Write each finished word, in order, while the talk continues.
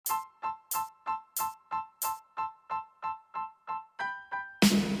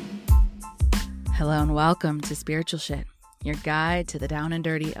Hello and welcome to Spiritual Shit, your guide to the down and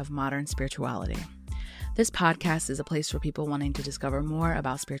dirty of modern spirituality. This podcast is a place for people wanting to discover more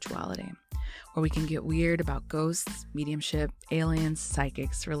about spirituality, where we can get weird about ghosts, mediumship, aliens,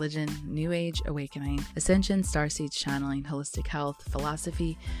 psychics, religion, new age awakening, ascension, starseeds, channeling, holistic health,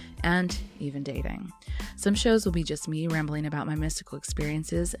 philosophy, and even dating. Some shows will be just me rambling about my mystical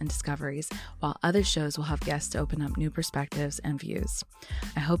experiences and discoveries, while other shows will have guests to open up new perspectives and views.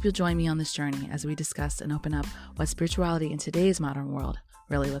 I hope you'll join me on this journey as we discuss and open up what spirituality in today's modern world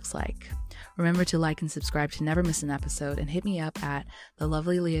really looks like. Remember to like and subscribe to never miss an episode, and hit me up at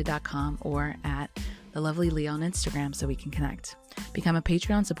thelovelyleah.com or at thelovelyleah on Instagram so we can connect. Become a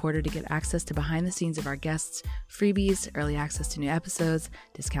Patreon supporter to get access to behind the scenes of our guests, freebies, early access to new episodes,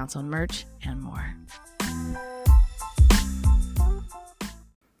 discounts on merch, and more.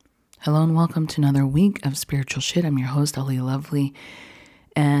 Hello and welcome to another week of Spiritual Shit. I'm your host, Aleah Lovely,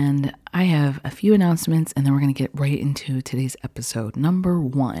 and I have a few announcements, and then we're going to get right into today's episode. Number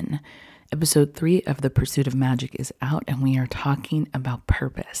 1, episode 3 of The Pursuit of Magic is out, and we are talking about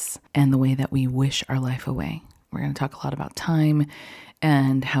purpose and the way that we wish our life away. We're going to talk a lot about time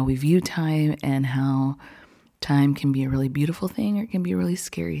and how we view time, and how time can be a really beautiful thing or it can be a really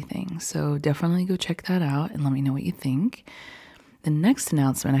scary thing. So definitely go check that out and let me know what you think. The next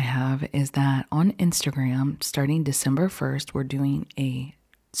announcement I have is that on Instagram, starting December 1st, we're doing a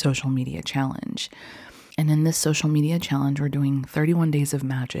social media challenge. And in this social media challenge, we're doing 31 days of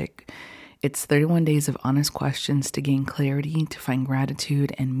magic. It's 31 days of honest questions to gain clarity, to find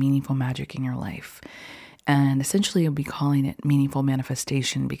gratitude and meaningful magic in your life. And essentially, you'll be calling it meaningful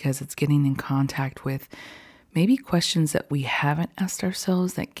manifestation, because it's getting in contact with maybe questions that we haven't asked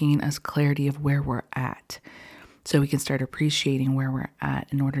ourselves that gain us clarity of where we're at. So we can start appreciating where we're at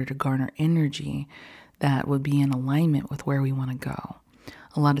in order to garner energy that would be in alignment with where we want to go.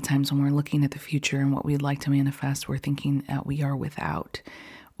 A lot of times when we're looking at the future and what we'd like to manifest, we're thinking that we are without,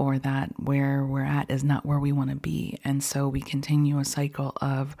 or that where we're at is not where we want to be. And so we continue a cycle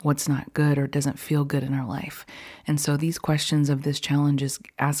of what's not good or doesn't feel good in our life. And so these questions of this challenge is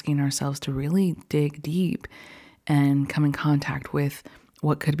asking ourselves to really dig deep and come in contact with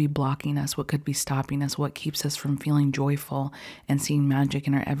what could be blocking us, what could be stopping us, what keeps us from feeling joyful and seeing magic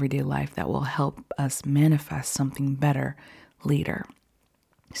in our everyday life that will help us manifest something better later.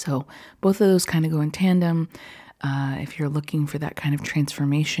 So both of those kind of go in tandem. If you're looking for that kind of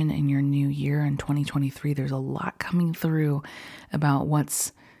transformation in your new year in 2023, there's a lot coming through about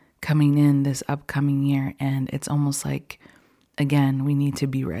what's coming in this upcoming year. And it's almost like, again, we need to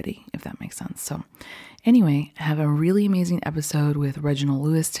be ready, if that makes sense. So anyway, I have a really amazing episode with Reginald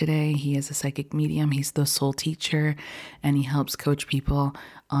Lewis today. He is a psychic medium. He's the soul teacher, and he helps coach people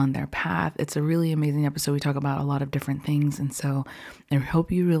on their path. It's a really amazing episode. We talk about a lot of different things, and so I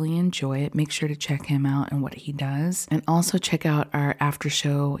hope you really enjoy it. Make sure to check him out and what he does, and also check out our after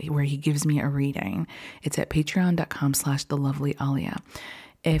show where he gives me a reading. It's at patreon.com/thelovelyaleah.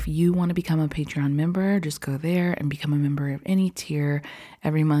 If you want to become a Patreon member, just go there and become a member of any tier.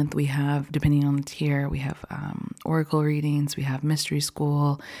 Every month we have, depending on the tier, we have oracle readings, we have mystery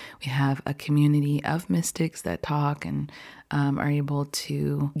school, we have a community of mystics that talk and are able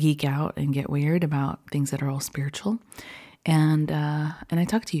to geek out and get weird about things that are all spiritual. And I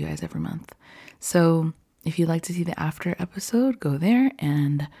talk to you guys every month. So if you'd like to see the after episode, go there.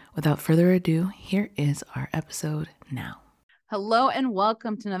 And without further ado, here is our episode now. Hello and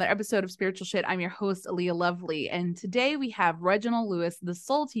welcome to another episode of Spiritual Shit. I'm your host, Aleah Lovely, and today we have Reginald Lewis, the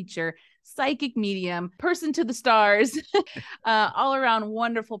soul teacher, psychic medium, person to the stars, all around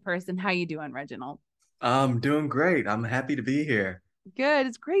wonderful person. How you doing, Reginald? I'm doing great. I'm happy to be here. Good.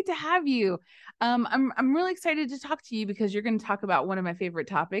 It's great to have you. I'm really excited to talk to you because you're going to talk about one of my favorite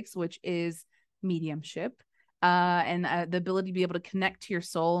topics, which is mediumship. And the ability to be able to connect to your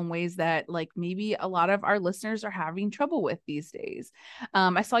soul in ways that like maybe a lot of our listeners are having trouble with these days.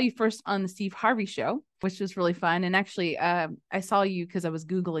 I saw you first on the Steve Harvey show, which was really fun. And actually, I saw you because I was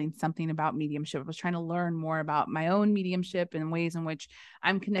Googling something about mediumship. I was trying to learn more about my own mediumship and ways in which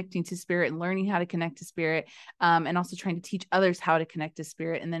I'm connecting to spirit and learning how to connect to spirit, and also trying to teach others how to connect to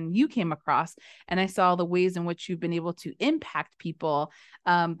spirit. And then you came across, and I saw the ways in which you've been able to impact people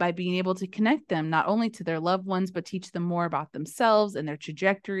by being able to connect them not only to their loved ones, but teach them more about themselves and their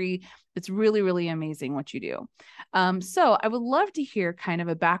trajectory. It's really, really amazing what you do. So I would love to hear kind of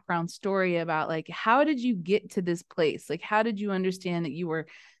a background story about like, how did you get to this place? Like, how did you understand that you were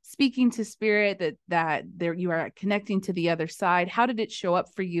speaking to spirit, that there you are connecting to the other side? How did it show up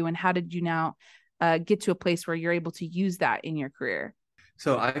for you? And how did you now get to a place where you're able to use that in your career?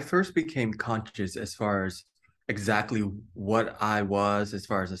 So I first became conscious as far as exactly what I was as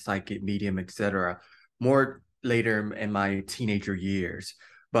far as a psychic medium, etc. More later in my teenager years.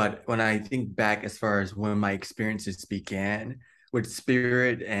 But when I think back as far as when my experiences began with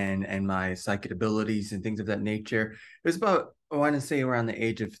spirit and my psychic abilities and things of that nature, it was about, I want to say around the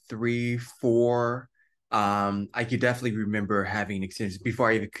age of 3, 4. I could definitely remember having experiences before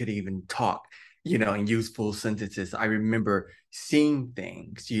I even could even talk, and use full sentences. I remember seeing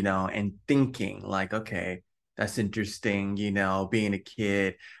things, and thinking like, okay, that's interesting, being a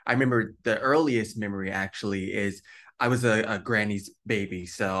kid. I remember the earliest memory actually is I was a granny's baby.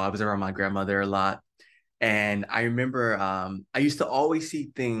 So I was around my grandmother a lot. And I remember I used to always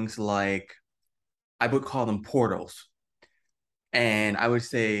see things like I would call them portals. And I would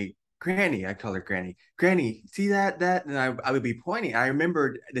say, Granny, I call her Granny. Granny, see that? And I would be pointing. I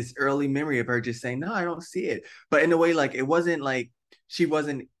remembered this early memory of her just saying, no, I don't see it. But in a way, like it wasn't like she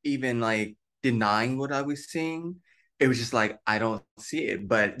wasn't even like denying what I was seeing. It was just like, I don't see it.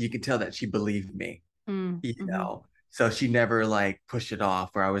 But you could tell that she believed me, you Mm-hmm. know. So she never like pushed it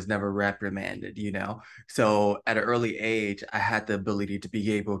off, or I was never reprimanded, So at an early age, I had the ability to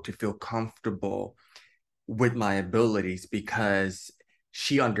be able to feel comfortable with my abilities because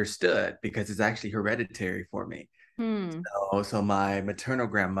she understood, because it's actually hereditary for me. Hmm. So my maternal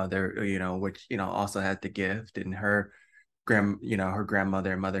grandmother, which, also had the gift, and her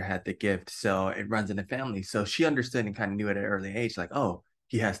grandmother and mother had the gift. So it runs in the family. So she understood and kind of knew at an early age, like, oh,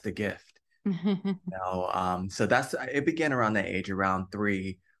 he has the gift. So it began around that age, around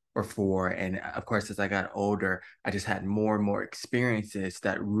 3 or 4. And of course, as I got older, I just had more and more experiences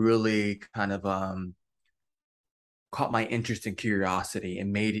that really kind of caught my interest and curiosity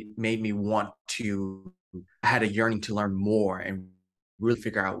and made me want to. I had a yearning to learn more and really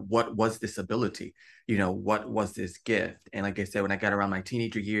figure out what was this ability, what was this gift. And like I said, when I got around my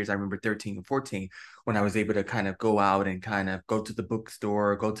teenager years, I remember 13 and 14, when I was able to kind of go out and kind of go to the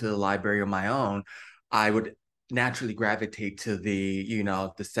bookstore, go to the library on my own. I would naturally gravitate to the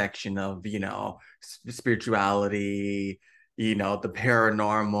section of spirituality, the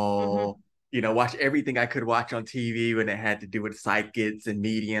paranormal, watch everything I could watch on TV when it had to do with psychics and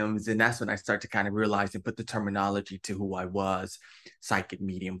mediums. And that's when I start to kind of realize and put the terminology to who I was: psychic,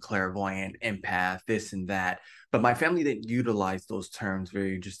 medium, clairvoyant, empath, this and that. But my family didn't utilize those terms,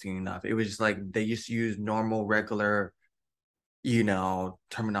 very interesting enough. It was just like they just used normal, regular,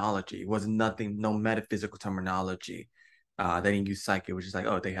 terminology. It was nothing, no metaphysical terminology. They didn't use psychic. It was just like,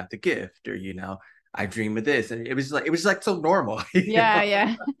 oh, they have the gift, or, I dream of this. And it was like so normal. Yeah,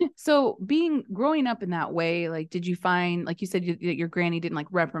 yeah. So growing up in that way, like, did you find, like you said, that your granny didn't like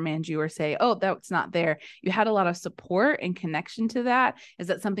reprimand you or say, "Oh, that's not there." You had a lot of support and connection to that. Is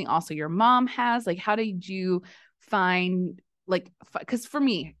that something also your mom has? Like, how did you find like? Because for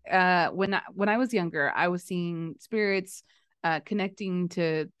me, when I was younger, I was seeing spirits. Connecting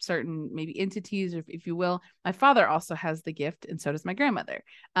to certain maybe entities, or if you will. My father also has the gift, and so does my grandmother,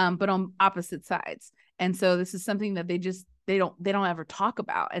 but on opposite sides. And so this is something that they don't ever talk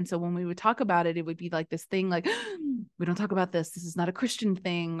about. And so when we would talk about it, it would be like this thing like, we don't talk about this. This is not a Christian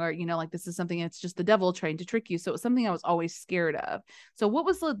thing, or, like this is something that's just the devil trying to trick you. So it's something I was always scared of. So what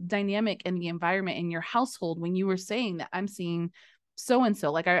was the dynamic and the environment in your household when you were saying that I'm seeing so and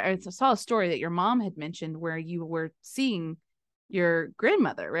so? Like I saw a story that your mom had mentioned where you were seeing your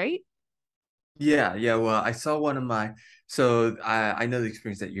grandmother, right? Yeah, yeah. Well, I saw one of my, so I know the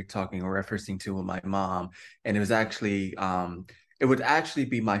experience that you're talking or referencing to with my mom, and it would actually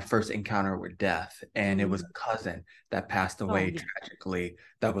be my first encounter with death, and it was Mm. a cousin that passed Oh, away yeah. tragically,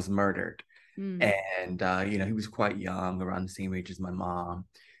 that was murdered. Mm. And he was quite young, around the same age as my mom.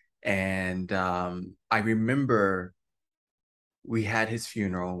 And I remember we had his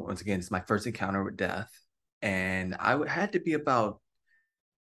funeral. Once again, it's my first encounter with death, and had to be about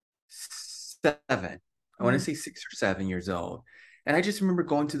 7. I want to Mm. say 6 or 7 years old. And I just remember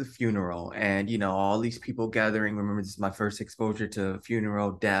going to the funeral and, all these people gathering. Remember, this is my first exposure to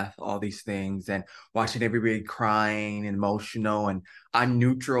funeral, death, all these things, and watching everybody crying and emotional. And I'm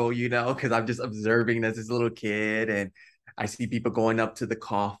neutral, because I'm just observing as this little kid. And I see people going up to the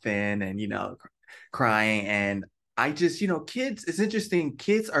coffin and, crying. And I just, kids, it's interesting.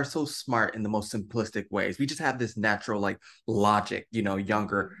 Kids are so smart in the most simplistic ways. We just have this natural, like, logic,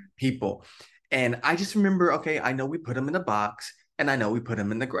 younger people. And I just remember, okay, I know we put him in a box and I know we put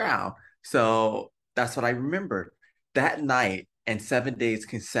him in the ground. So that's what I remembered. That night and 7 days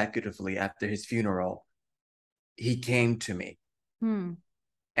consecutively after his funeral, he came to me. Mm.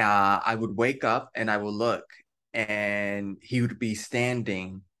 I would wake up and I would look, and he would be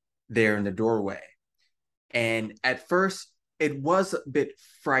standing there in the doorway. And at first, it was a bit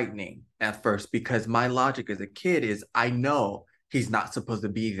frightening at first because my logic as a kid is I know he's not supposed to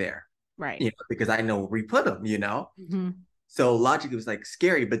be there, Right. you know, because I know where we put him, you know. Mm-hmm. So logic was like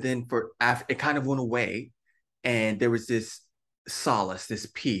scary, but then for after it kind of went away, and there was this solace, this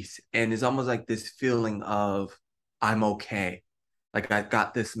peace, and it's almost like this feeling of I'm okay. Like I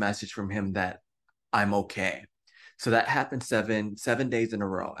got this message from him that I'm okay. So that happened seven days in a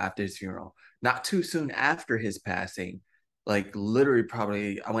row after his funeral. Not too soon after his passing, like literally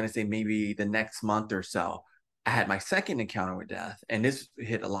probably I want to say maybe the next month or so, I had my second encounter with death, and this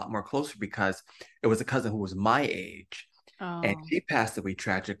hit a lot more closer because it was a cousin who was my age, and Oh. she passed away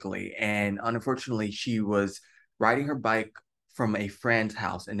tragically. And unfortunately, she was riding her bike from a friend's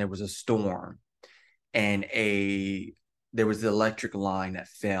house, and there was a storm, and a there was the electric line that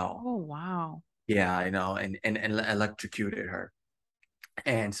fell. Oh, wow. Yeah, I know, and electrocuted her.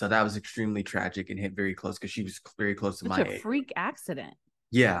 And so that was extremely tragic and hit very close because she was very close to Such my a age. freak accident.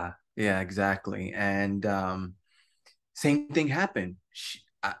 Yeah, yeah, exactly. And same thing happened.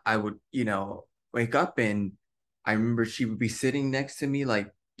 I would, you know, wake up, and I remember she would be sitting next to me,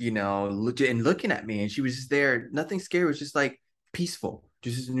 like, you know, looking at me, and she was just there, nothing scary, it was just like peaceful,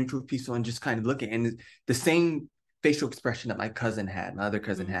 just as neutral, peaceful, and just kind of looking. And the same facial expression that my cousin had, my other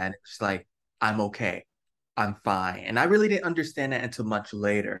cousin Mhm. had, it's like, I'm okay. I'm fine. And I really didn't understand that until much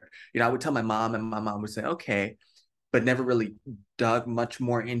later. You know, I would tell my mom, and my mom would say, okay, but never really dug much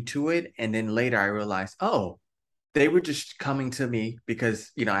more into it. And then later I realized, oh, they were just coming to me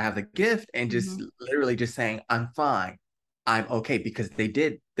because, you know, I have the gift, and just Mhm. literally just saying, I'm fine. I'm okay, because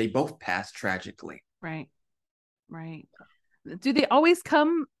they both passed tragically. Right. Right. Do they always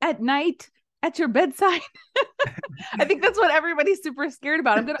come at night at your bedside? I think that's what everybody's super scared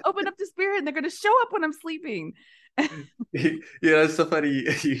about. I'm going to open up the spirit and they're going to show up when I'm sleeping. You know, it's so funny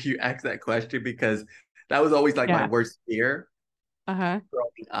you asked that question because that was always like my Yeah. worst fear Uh-huh.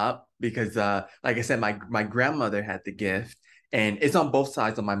 growing up, because like I said, my grandmother had the gift, and it's on both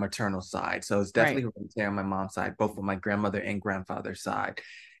sides of my maternal side. So it's Right. definitely hereditary on my mom's side, both on my grandmother and grandfather's side.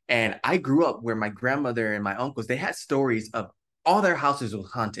 And I grew up where my grandmother and my uncles, they had stories of all their houses was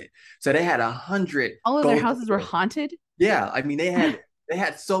haunted. So they had 100 All of their ghost houses were stories. haunted. Yeah, I mean they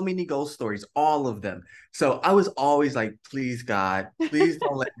had so many ghost stories, all of them. So I was always like, please God, please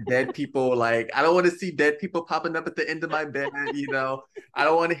don't let dead people, like I don't want to see dead people popping up at the end of my bed, you know. I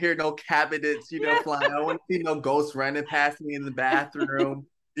don't want to hear no cabinets, you know, Yeah. flying. I don't want to see no ghosts running past me in the bathroom.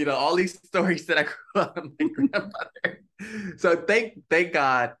 You know, all these stories that I grew up with my grandmother. So thank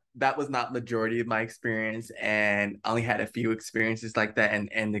God that was not majority of my experience, and I only had a few experiences like that,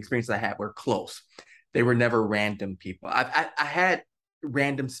 and the experiences I had were close. They were never random people. I had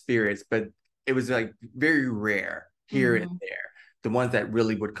random spirits, but it was like very rare here and Mhm. there. The ones that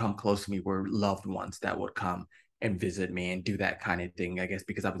really would come close to me were loved ones that would come and visit me and do that kind of thing, I guess,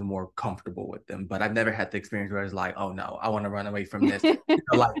 because I was more comfortable with them. But I've never had the experience where I was like, oh no, I want to run away from this. You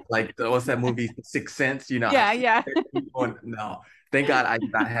know, like what's that movie, Sixth Sense? You know, I Yeah, see yeah. people, and no, thank God I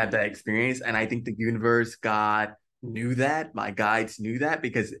did not have that experience. And I think the universe, God, knew that, my guides knew that,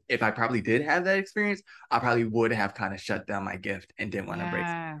 because if I probably did have that experience, I probably would have kind of shut down my gift and didn't want to break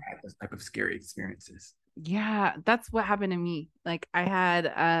Yeah. those type of scary experiences. Yeah, that's what happened to me. Like I had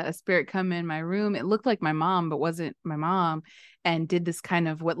a spirit come in my room. It looked like my mom, but wasn't my mom, and did this kind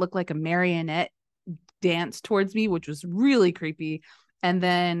of what looked like a marionette dance towards me, which was really creepy. And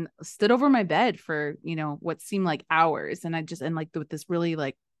then stood over my bed for, what seemed like hours. And I just, and like with this really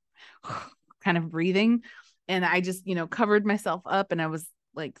like kind of breathing. And I just, covered myself up, and I was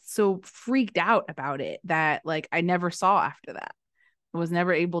like so freaked out about it that like I never saw after that. I was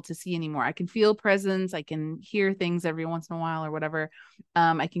never able to see anymore. I can feel presence. I can hear things every once in a while or whatever.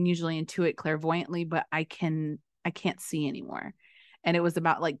 I can usually intuit clairvoyantly, but I can't see anymore. And it was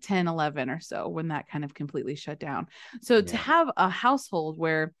about like 10, 11 or so when that kind of completely shut down. So to Yeah. have a household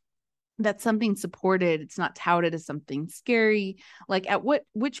where that's something supported, it's not touted as something scary. Like at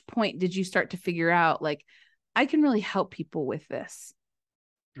which point did you start to figure out like, I can really help people with this?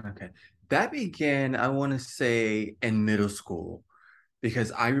 Okay. That began, I want to say, in middle school,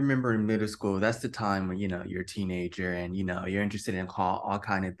 because I remember in middle school, that's the time when, you know, you're a teenager, and, you know, you're interested in all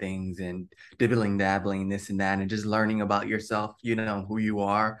kind of things, and dibbling, dabbling, this and that, and just learning about yourself, you know, who you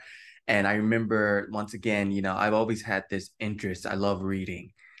are. And I remember, once again, you know, I've always had this interest. I love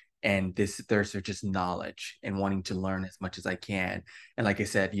reading, and this thirst for just knowledge and wanting to learn as much as I can. And like I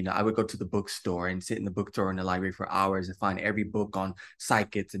said, you know, I would go to the bookstore and sit in the bookstore in the library for hours and find every book on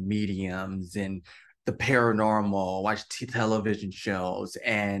psychics and mediums and the paranormal, watch television shows.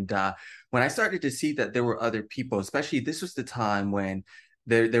 And when I started to see that there were other people, especially this was the time when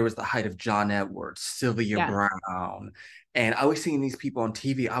there was the height of John Edwards, Sylvia Yeah. Brown, and I was seeing these people on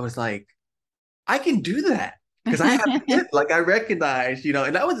TV. I was like, I can do that because I have kids. Like I recognize,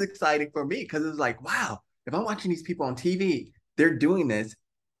 and that was exciting for me because it was like, wow, if I'm watching these people on TV, they're doing this.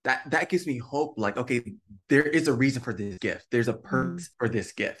 That gives me hope. Like, okay, there is a reason for this gift. There's a Mm. purpose for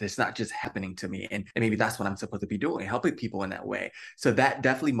this gift. It's not just happening to me, and maybe that's what I'm supposed to be doing, helping people in that way. So that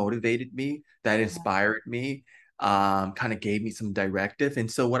definitely motivated me. That inspired me. Kind of gave me some directive. And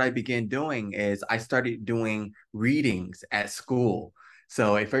so what I began doing is I started doing readings at school.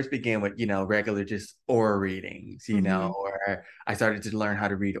 So it first began with, regular just aura readings, Mhm. or I started to learn how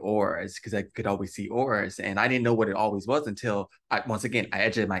to read auras because I could always see auras. And I didn't know what it always was until once again, I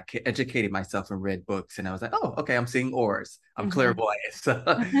educated myself and read books. And I was like, oh, okay, I'm seeing auras. I'm Mhm. clairvoyant. So,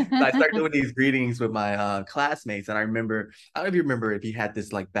 I started doing these readings with my classmates. And I remember, I don't know if you remember if you had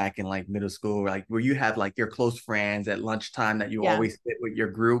this like back in like middle school, like where you have like your close friends at lunchtime that you Yeah. always sit with your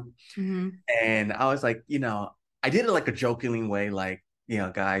group. Mhm. And I was like, I did it like a jokingly way, like,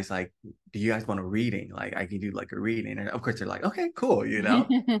 guys, like, do you guys want a reading? Like, I can do like a reading. And of course, they're like, okay, cool.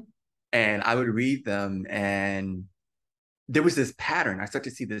 And I would read them. And there was this pattern. I started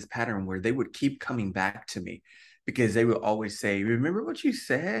to see this pattern where they would keep coming back to me because they would always say, remember what you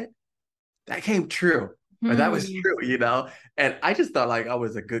said? That came true. Or that was Hmm. true. And I just thought like I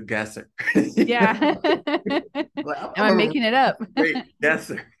was a good guesser. Yeah. Like, Am I'm I a making it up? great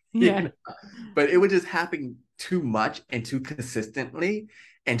guesser. Yeah. But it would just happen too much and too consistently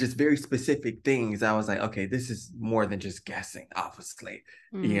and just very specific things. I was like, okay, this is more than just guessing, obviously.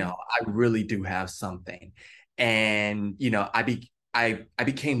 Mm. I really do have something. And, I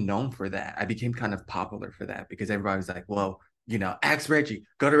became known for that. I became kind of popular for that because everybody was like, well, ask Reggie,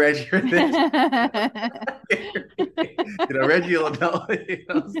 go to Reggie for this. Reggie will know.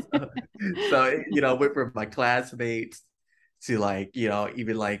 Went from my classmates to like,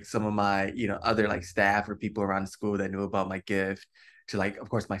 even like some of my, other like staff or people around the school that knew about my gift to like, of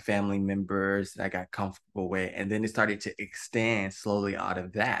course, my family members that I got comfortable with. And then it started to extend slowly out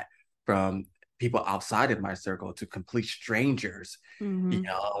of that from people outside of my circle to complete strangers. Mhm.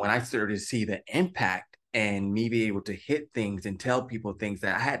 When I started to see the impact and me be able to hit things and tell people things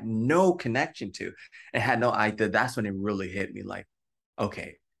that I had no connection to and had no idea, that's when it really hit me like,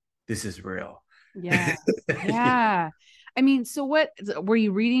 okay, this is real. Yeah. Yeah. I mean, so what were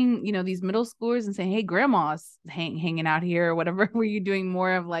you reading, these middle schoolers and saying, hey, grandma's hanging out here or whatever? Were you doing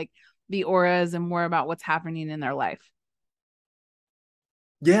more of like the auras and more about what's happening in their life?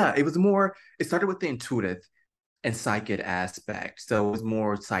 Yeah, it started with the intuitive and psychic aspect. So it was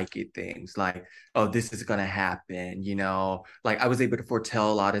more psychic things like, oh, this is gonna happen, like I was able to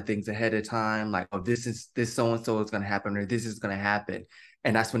foretell a lot of things ahead of time, like, oh, this so and so is gonna happen, or this is gonna happen.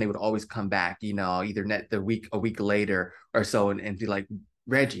 And that's when they would always come back, either a week later or so, and be like,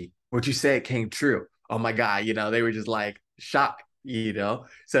 Reggie, what you said came true. Oh my God, they were just like shocked.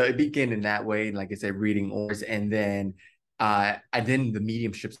 So it began in that way, and like I said, reading auras, and then the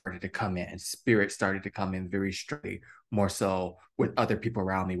mediumship started to come in, and spirit started to come in very strongly, more so with other people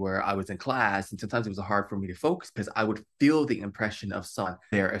around me where I was in class. And sometimes it was hard for me to focus because I would feel the impression of someone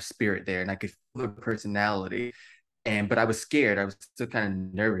there, of spirit there, and I could feel the personality. But I was scared. I was still kind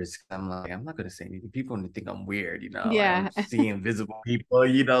of nervous. I'm like, I'm not gonna say anything. People gonna think I'm weird, I'm Yeah. seeing invisible people,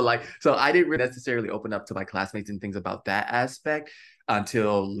 like so I didn't really necessarily open up to my classmates and things about that aspect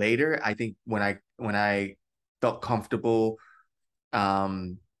until later. I think when I felt comfortable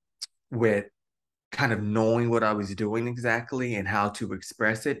um, with kind of knowing what I was doing exactly and how to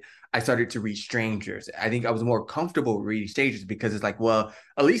express it, I started to reach strangers. I think I was more comfortable reading strangers because it's like, well,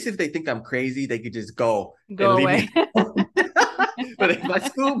 at least if they think I'm crazy, they could just go and Go leave away. me. But if my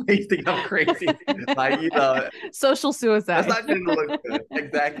schoolmates think I'm crazy, like, Social that's suicide. not going to look good.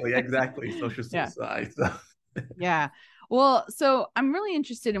 Exactly. Social Yeah. suicide. So. Yeah. Well, so I'm really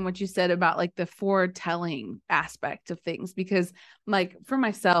interested in what you said about like the foretelling aspect of things because like for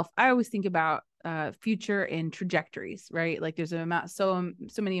myself, I always think about future and trajectories, right? Like there's so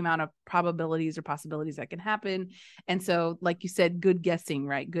many amount of probabilities or possibilities that can happen. And so like you said, good guessing,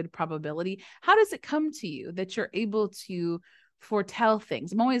 right? Good probability. How does it come to you that you're able to foretell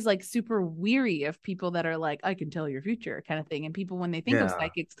things? I'm always like super weary of people that are like, I can tell your future kind of thing. And people, when they think of Yeah.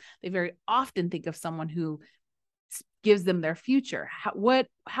 psychics, they very often think of someone who gives them their future.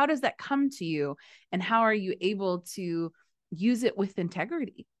 How does that come to you, and how are you able to use it with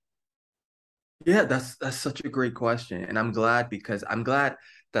integrity? Yeah, that's such a great question. And I'm glad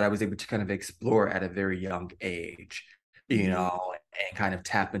that I was able to kind of explore at a very young age, Mm-hmm. and kind of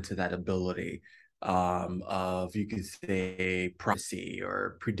tap into that ability of, you could say, prophecy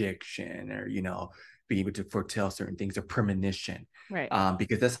or prediction, or be able to foretell certain things, or premonition. Right.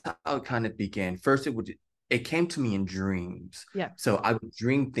 Because that's how it kind of began. First, it came to me in dreams. Yeah. So I would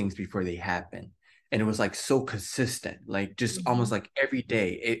dream things before they happen. And it was like so consistent, like just almost like every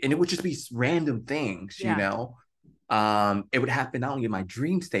day. And it would just be random things, you know. It would happen not only in my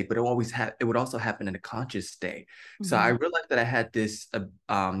dream state, but it would also happen in a conscious state. So I realized that I had this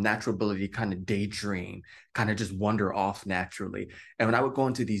natural ability to kind of daydream, kind of just wander off naturally. And when I would go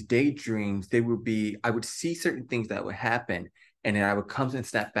into these daydreams, I would see certain things that would happen, and then I would come and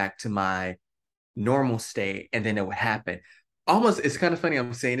snap back to my normal state, and then it would happen. Almost, it's kind of funny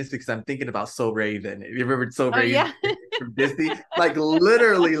I'm saying this because I'm thinking about So Raven. You remember So Raven? Yeah. From Disney? Like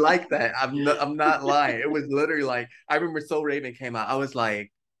literally like that. I'm not lying. It was literally like, I remember So Raven came out. I was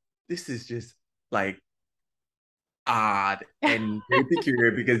like, this is just like odd and very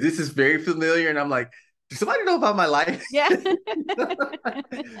peculiar because this is very familiar. And I'm like, does somebody know about my life? Yeah.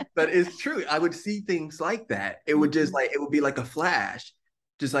 But it's true. I would see things like that. It would just like, it would be like a flash,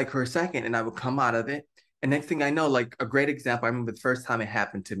 just like for a second, and I would come out of it. And next thing I know, like a great example, I remember the first time it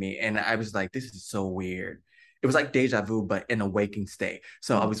happened to me, and I was like, this is so weird. It was like deja vu, but in a waking state.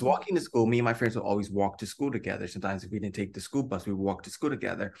 So I was walking to school. Me and my friends would always walk to school together. Sometimes if we didn't take the school bus, we would walk to school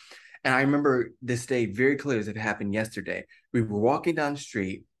together. And I remember this day very clear as if it happened yesterday. We were walking down the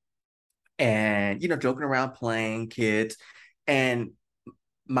street and, joking around, playing, kids. And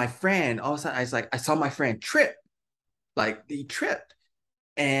my friend, all of a sudden, I saw my friend trip. Like he tripped.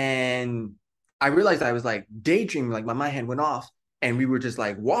 And I realized I was like daydreaming, like my mind had went off, and we were just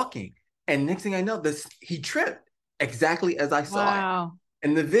like walking. And next thing I know, he tripped exactly as I saw it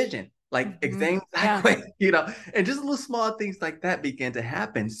in the vision, like exactly, and just little small things like that began to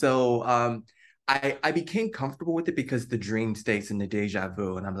happen. So I became comfortable with it because the dream states and the deja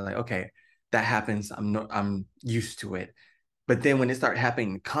vu, and I'm like, okay, that happens. I'm used to it. But then when it started happening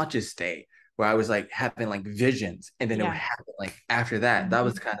in the conscious state, where I was like having like visions, and then it would happen like after that. That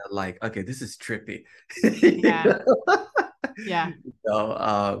was kind of like, okay, this is trippy. Yeah.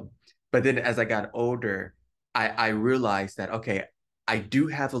 But then as I got older, I realized that, okay, I do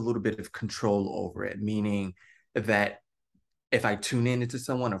have a little bit of control over it, meaning that if I tune in into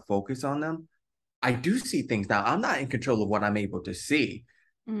someone or focus on them, I do see things. Now I'm not in control of what I'm able to see.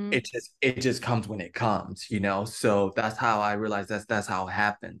 It just comes when it comes, So that's how I realized that's how it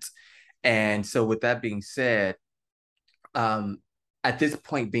happens. And so with that being said, at this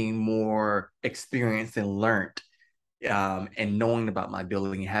point, being more experienced and learned, and knowing about my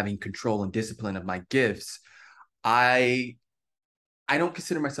ability and having control and discipline of my gifts, I don't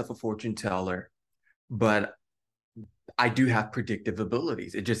consider myself a fortune teller, but I do have predictive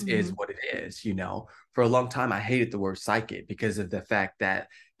abilities. It just is what it is, For a long time, I hated the word psychic because of the fact that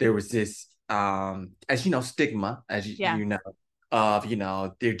there was this, as you know, stigma, as you know, of,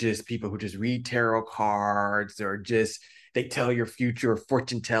 they're just people who just read tarot cards, or just they tell your future,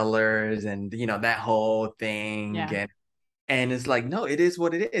 fortune tellers, and that whole thing. And it's like, no, it is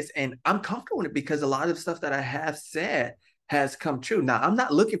what it is. And I'm comfortable with it because a lot of stuff that I have said has come true. Now, I'm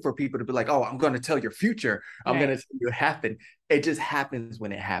not looking for people to be like, oh, I'm going to tell your future. I'm going to tell you what happened. It just happens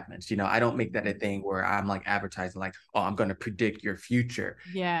when it happens. I don't make that a thing where I'm like advertising like, oh, I'm going to predict your future.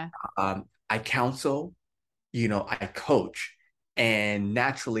 I counsel, I coach. And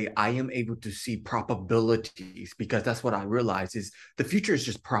naturally, I am able to see probabilities, because that's what I realize is the future is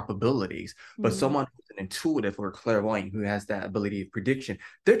just probabilities. But someone who's an intuitive or a clairvoyant who has that ability of prediction,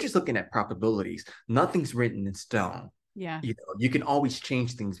 they're just looking at probabilities. Nothing's written in stone. You can always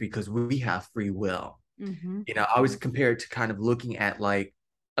change things because we have free will. I always compare it to kind of looking at like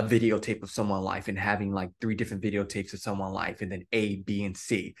a videotape of someone's life and having like 3 different videotapes of someone's life, and then A, B, and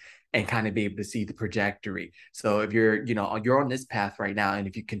C, and kind of be able to see the trajectory. So if you're on this path right now, and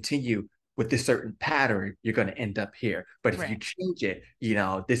if you continue with this certain pattern, you're going to end up here. But if you change it,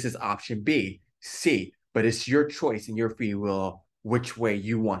 this is option B, C, but it's your choice and your free will which way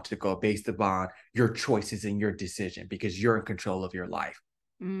you want to go based upon your choices and your decision, because you're in control of your life.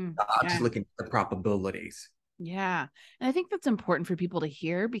 I'm just looking at the probabilities. Yeah. And I think that's important for people to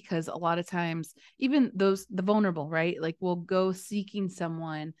hear, because a lot of times, even the vulnerable, right? Like, will go seeking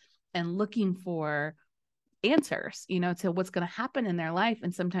someone and looking for answers, to what's going to happen in their life.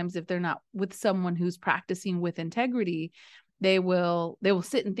 And sometimes if they're not with someone who's practicing with integrity, they will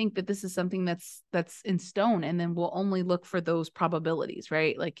sit and think that this is something that's in stone, and then will only look for those probabilities,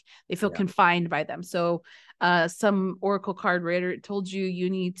 right? Like they feel confined by them. So some oracle card reader told you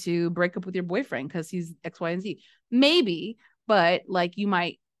need to break up with your boyfriend because he's X, Y, and Z. Maybe, but like you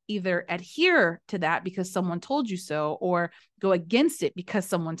might either adhere to that because someone told you so, or go against it because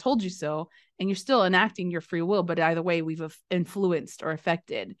someone told you so. And you're still enacting your free will, but either way, we've influenced or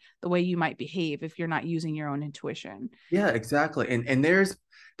affected the way you might behave if you're not using your own intuition. Yeah, exactly. And there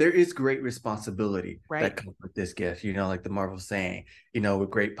is great responsibility Right. that comes with this gift, like the Marvel saying, with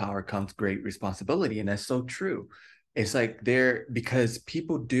great power comes great responsibility. And that's so true. It's like because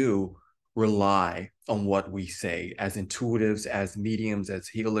people do rely on what we say as intuitives, as mediums, as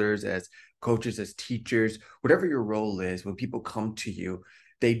healers, as coaches, as teachers, whatever your role is. When people come to you,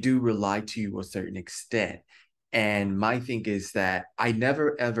 they do rely to you a certain extent. And my thing is that I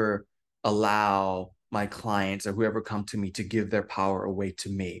never ever allow my clients or whoever come to me to give their power away to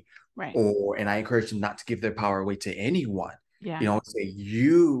me. Right. And I encourage them not to give their power away to anyone. Yeah. Say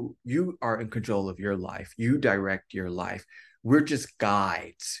you are in control of your life. You direct your life. We're just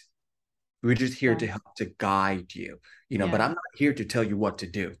guides. We're just here to help to guide you, but I'm not here to tell you what to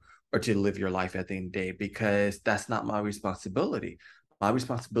do or to live your life at the end of the day, because that's not my responsibility. My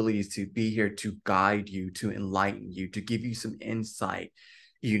responsibility is to be here to guide you, to enlighten you, to give you some insight,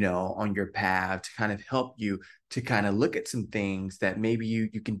 on your path, to kind of help you to kind of look at some things that maybe you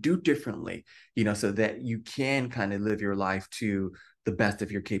can do differently, so that you can kind of live your life to the best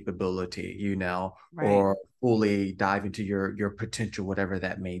of your capability, Right. or fully dive into your potential, whatever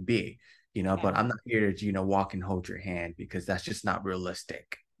that may be. But I'm not here to, walk and hold your hand, because that's just not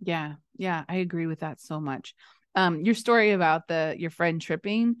realistic. Yeah. Yeah. I agree with that so much. Your story about your friend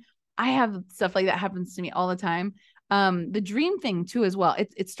tripping, I have stuff like that happens to me all the time. The dream thing too, as well.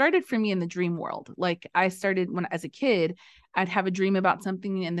 It started for me in the dream world. Like I started as a kid, I'd have a dream about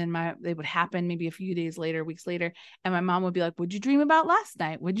something, and then they would happen maybe a few days later, weeks later. And my mom would be like, "What'd you dream about last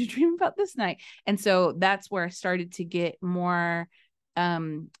night? What'd you dream about this night?" And so that's where I started to get more,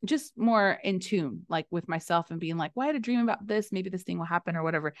 just more in tune, like with myself, and being like, "Why had a dream about this? Maybe this thing will happen or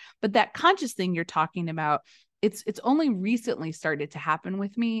whatever." But that conscious thing you're talking about, it's only recently started to happen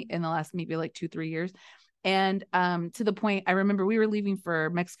with me in the last maybe like 2-3 years. And to the point, I remember we were leaving for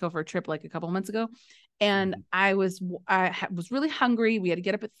Mexico for a trip like a couple months ago, and I was really hungry. We had to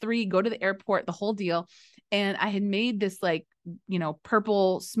get up at 3, go to the airport, the whole deal. And I had made this like,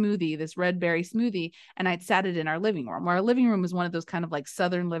 purple smoothie, this red berry smoothie, and I'd sat it in our living room. Our living room is one of those kind of like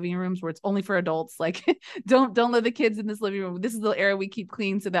Southern living rooms where it's only for adults. Like, don't let the kids in this living room. This is the area we keep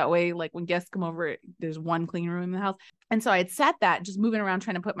clean, so that way, like when guests come over, there's one clean room in the house. And so I had sat that, just moving around,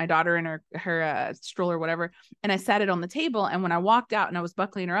 trying to put my daughter in her stroller or whatever. And I sat it on the table. And when I walked out and I was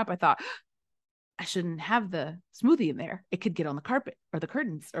buckling her up, I thought, I shouldn't have the smoothie in there. It could get on the carpet or the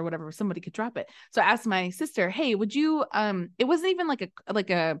curtains or whatever. Somebody could drop it. So I asked my sister, "Hey, would you, it wasn't even like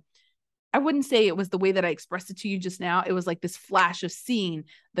I wouldn't say it was the way that I expressed it to you just now. It was like this flash of seeing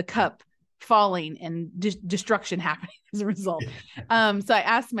the cup falling and destruction happening as a result. So I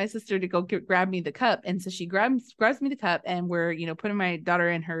asked my sister to go grab me the cup. And so she grabs me the cup, and we're, putting my daughter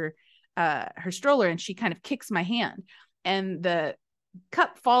in her stroller, and she kind of kicks my hand, and the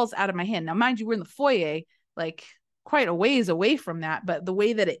cup falls out of my hand. Now, mind you, we're in the foyer, like quite a ways away from that, but the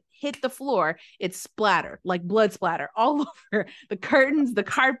way that it hit the floor, it splattered, like blood splatter all over the curtains, the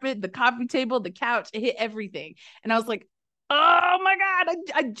carpet, the coffee table, the couch. It hit everything. And I was like, oh my God,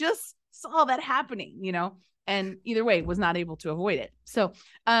 I just saw that happening, and either way was not able to avoid it. So,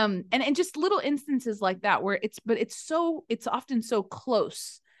 and just little instances like that where it's often so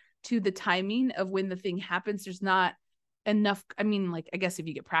close to the timing of when the thing happens. There's not enough. I mean, like, I guess if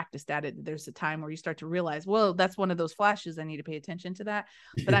you get practiced at it, there's a time where you start to realize, well, that's one of those flashes. I need to pay attention to that.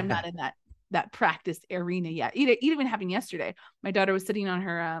 But I'm not in that practiced arena yet. It even happened yesterday. My daughter was sitting on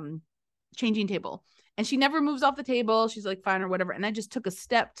her changing table, and she never moves off the table. She's like, fine or whatever. And I just took a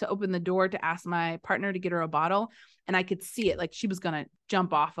step to open the door to ask my partner to get her a bottle. And I could see it, like she was going to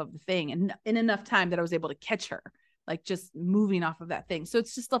jump off of the thing, and in enough time that I was able to catch her, like just moving off of that thing. So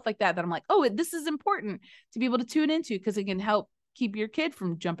it's just stuff like that I'm like, oh, this is important to be able to tune into, because it can help keep your kid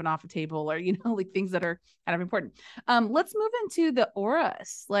from jumping off a table, or, like things that are kind of important. Let's move into the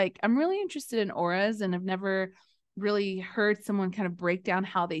auras. Like, I'm really interested in auras, and I've never really heard someone kind of break down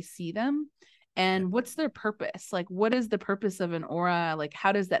how they see them and what's their purpose. Like, what is the purpose of an aura? Like,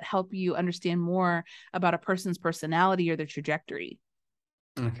 how does that help you understand more about a person's personality or their trajectory?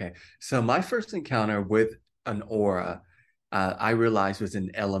 Okay. So my first encounter with an aura, I realized was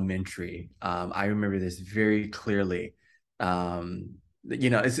in elementary. I remember this very clearly.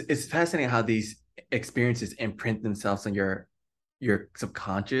 It's fascinating how these experiences imprint themselves on your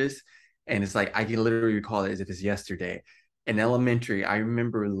subconscious. And it's like, I can literally recall it as if it's yesterday. In elementary, I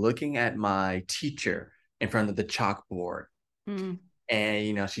remember looking at my teacher in front of the chalkboard.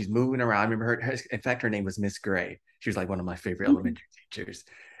 And, she's moving around. I remember in fact, her name was Miss Gray. She was like one of my favorite elementary teachers.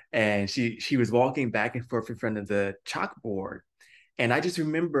 and she was walking back and forth in front of the chalkboard. And I just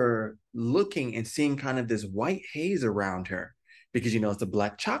remember looking and seeing kind of this white haze around her because, it's a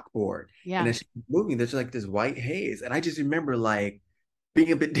black chalkboard. And Yeah. then she's moving, there's like this white haze. And I just remember like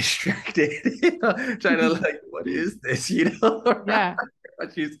being a bit distracted, trying to like, what is this, Yeah.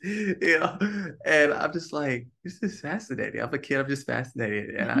 She's, and I'm just like, this is fascinating. I'm a kid, I'm just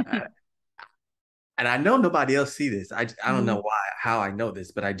fascinated. And I know nobody else see this. I don't know how I know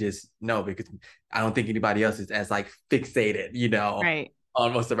this, but I just know because I don't think anybody else is as like fixated, Right.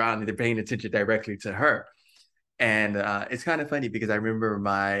 almost around. They're paying attention directly to her. And it's kind of funny because I remember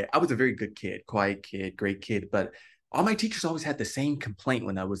I was a very good kid, quiet kid, great kid, but all my teachers always had the same complaint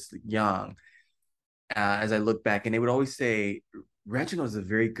when I was young. As I look back, and they would always say, Reginald is a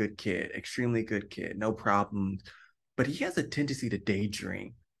very good kid, extremely good kid, no problems, but he has a tendency to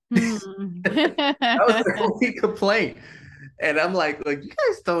daydream. That was their only complaint. And I'm like, you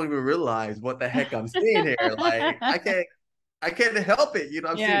guys don't even realize what the heck I'm seeing here. Like, I can't help it.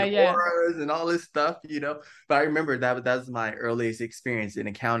 I'm seeing auras and all this stuff, But I remember that was my earliest experience and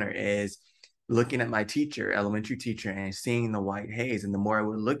encounter is looking at my teacher, elementary teacher, and seeing the white haze. And the more I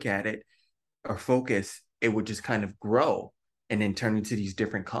would look at it or focus, it would just kind of grow and then turn into these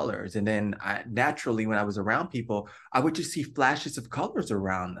different colors. And then naturally, when I was around people, I would just see flashes of colors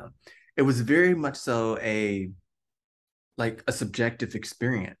around them. It was very much so a subjective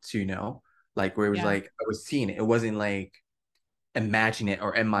experience, like where it was like I was seeing it. It wasn't like imagine it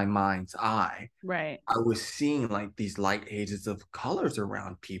or in my mind's eye. Right. I was seeing like these light ages of colors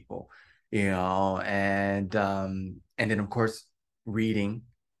around people, and then of course reading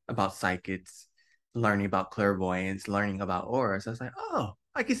about psychics, learning about clairvoyance, learning about auras. I was like, oh,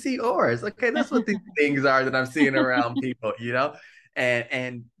 I can see auras. Okay, that's what these things are that I'm seeing around people,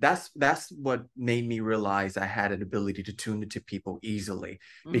 And that's what made me realize I had an ability to tune into people easily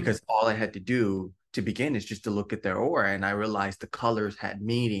because all I had to do to begin is just to look at their aura. And I realized the colors had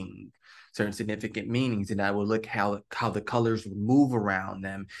meaning, certain significant meanings. And I would look how the colors would move around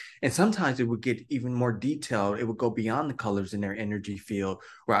them. And sometimes it would get even more detailed. It would go beyond the colors in their energy field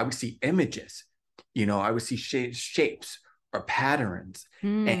where I would see images, I would see shapes or patterns.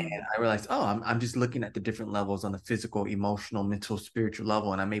 And I realized, oh, I'm just looking at the different levels on the physical, emotional, mental, spiritual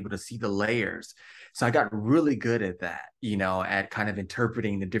level, and I'm able to see the layers. So I got really good at that, at kind of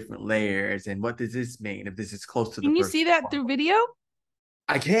interpreting the different layers and what does this mean if this is close to the Can you person. see that through video?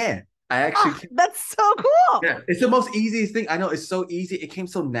 I can. I actually can. That's so cool. Yeah, it's the most easiest thing. I know it's so easy. It came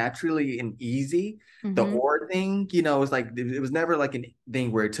so naturally and easy. The aura thing, it's like it was never like a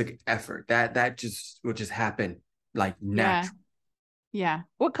thing where it took effort. That just would just happen like natural. Yeah.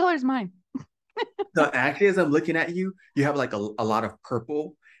 What color is mine? So actually, as I'm looking at you, you have like a lot of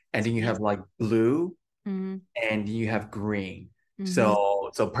purple, and then you have like blue, and you have green.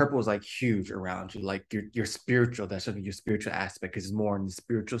 So purple is like huge around you, like your spiritual. That's something your spiritual aspect is more in the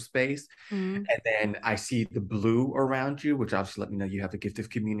spiritual space. And then I see the blue around you, which obviously let me know you have the gift of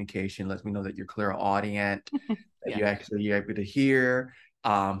communication. Lets me know that you're clairaudient, that you're able to hear.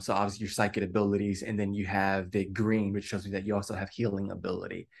 So obviously your psychic abilities, and then you have the green, which shows me that you also have healing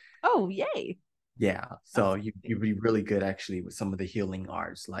ability. Oh, yay. Yeah. So you'd be really good actually with some of the healing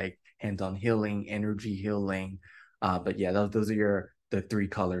arts, like hands-on healing, energy healing. But yeah, those are the three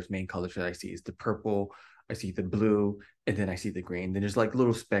main colors that I see is the purple, I see the blue, and then I see the green. Then there's like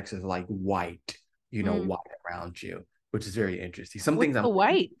little specks of like white, white around you, which is very interesting. Some things I'm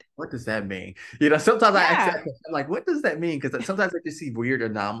white. What does that mean? Sometimes I'm like, what does that mean? Because sometimes I just see weird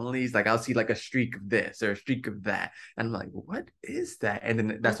anomalies. Like I'll see like a streak of this or a streak of that. And I'm like, what is that? And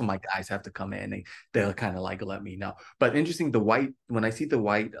then that's when my guys have to come in and they'll kind of like let me know. But interesting, when I see the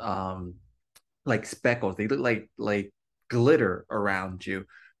white like speckles, they look like glitter around you.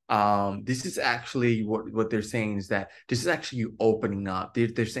 This is actually what they're saying is that this is actually you opening up.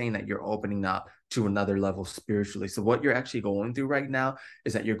 They're saying that you're opening up to another level spiritually. So what you're actually going through right now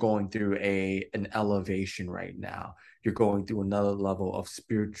is that you're going through an elevation right now. You're going through another level of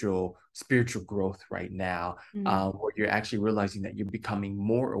spiritual growth right now, where you're actually realizing that you're becoming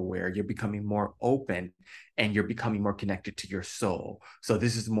more aware, you're becoming more open, and you're becoming more connected to your soul. So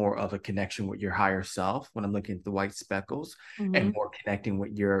this is more of a connection with your higher self when I'm looking at the white speckles, and more connecting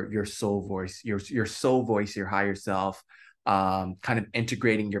with your soul voice, your soul voice, your higher self, kind of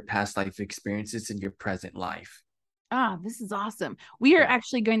integrating your past life experiences in your present life. This is awesome. We are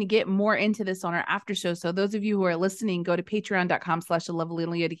actually going to get more into this on our after show. So those of you who are listening, go to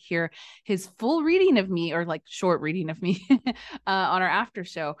patreon.com/thelovelyleah to hear his full reading of me, or like short reading of me on our after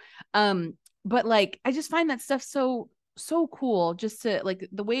show. But like, I just find that stuff so cool, just to like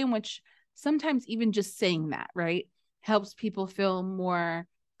the way in which sometimes even just saying that, right, helps people feel more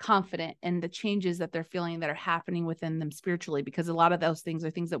confident in the changes that they're feeling that are happening within them spiritually, because a lot of those things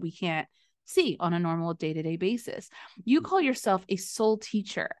are things that we can't see on a normal day-to-day basis. You call yourself a soul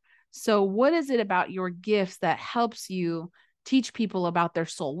teacher. So what is it about your gifts that helps you teach people about their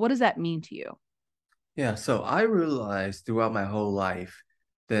soul? What does that mean to you? Yeah, so I realized throughout my whole life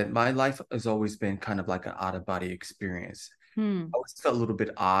that my life has always been kind of like an out of body experience. Hmm. I always felt a little bit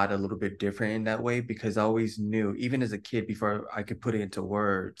odd, a little bit different in that way because I always knew, even as a kid, before I could put it into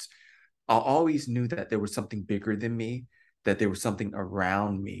words, I always knew that there was something bigger than me, that there was something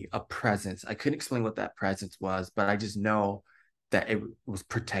around me, a presence. I couldn't explain what that presence was, but I just know that it was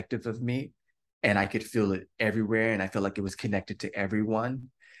protective of me and I could feel it everywhere. And I felt like it was connected to everyone.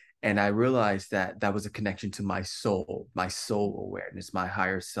 And I realized that that was a connection to my soul awareness, my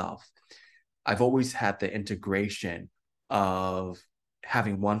higher self. I've always had the integration of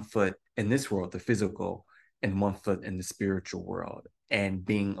having one foot in this world, the physical, and one foot in the spiritual world. And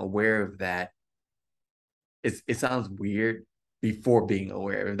being aware of that, it sounds weird before being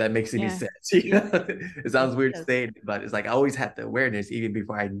aware, if that makes any Yeah. sense. Yeah. It sounds weird saying it, but it's like I always had the awareness, even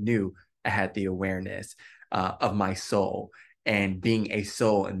before I knew I had the awareness of my soul and being a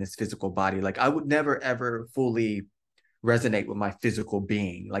soul in this physical body. Like I would never ever fully resonate with my physical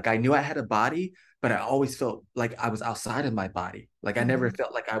being. Like I knew I had a body, but I always felt like I was outside of my body. Like I never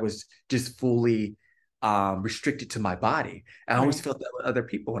felt like I was just fully restricted to my body. And I always Right. felt that with other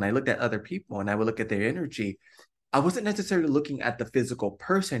people. When I looked at other people and I would look at their energy, I wasn't necessarily looking at the physical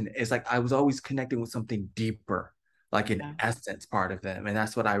person. It's like I was always connecting with something deeper, like an Yeah. essence part of them. And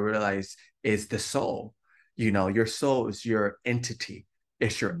that's what I realized is the soul. You know, your soul is your entity,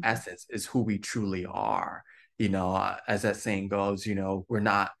 it's your Mhm. essence, is who we truly are. You know, as that saying goes, you know, we're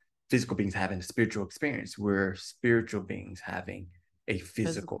not physical beings having a spiritual experience. We're spiritual beings having a physical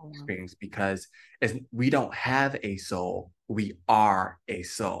Physical one. experience because as we don't have a soul, we are a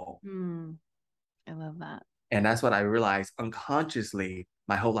soul. Hmm. I love that. And that's what I realized unconsciously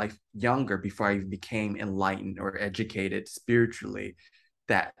my whole life younger before I even became enlightened or educated spiritually,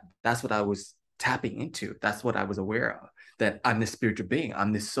 that that's what I was tapping into. That's what I was aware of, that I'm this spiritual being,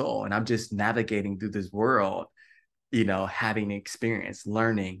 I'm this soul, and I'm just navigating through this world, you know, having experience,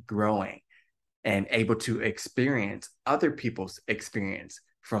 learning, growing, and able to experience other people's experience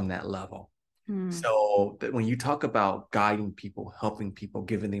from that level. Hmm. So that when you talk about guiding people, helping people,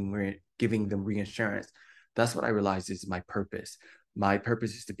 giving them reassurance, that's what I realized is my purpose. My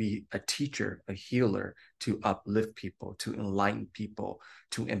purpose is to be a teacher, a healer, to uplift people, to enlighten people,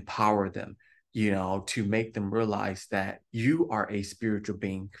 to empower them, you know, to make them realize that you are a spiritual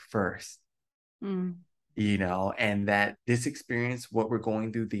being first, Hmm. you know, and that this experience, what we're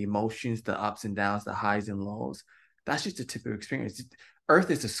going through, the emotions, the ups and downs, the highs and lows, that's just a typical experience. Earth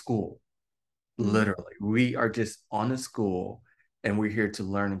is a school. Hmm. Literally, we are just on a school and we're here to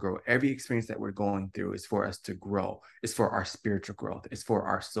learn and grow. Every experience that we're going through is for us to grow. It's for our spiritual growth. It's for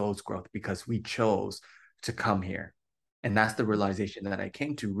our soul's growth because we chose to come here. And that's the realization that I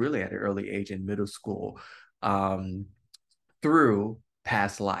came to really at an early age in middle school, um, through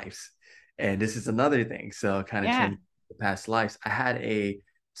past lives. And this is another thing. So kind of Yeah. transition to past lives. I had a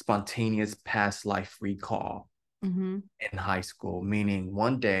spontaneous past life recall Hmm. in high school, meaning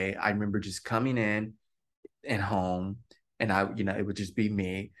one day I remember just coming in and home and I, you know, it would just be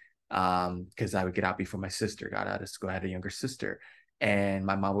me. Because I would get out before my sister got out of school. I had a younger sister and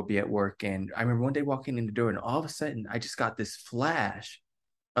my mom would be at work. And I remember one day walking in the door and all of a sudden I just got this flash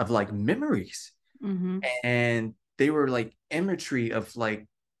of like memories. Hmm. And they were like imagery of like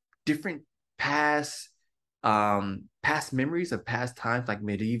different past past memories of past times like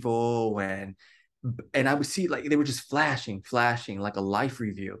medieval and I would see like they were just flashing like a life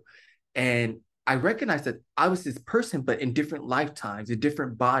review. And I recognized that I was this person, but in different lifetimes, in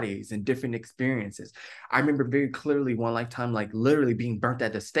different bodies, and different experiences. I remember very clearly one lifetime, like literally being burnt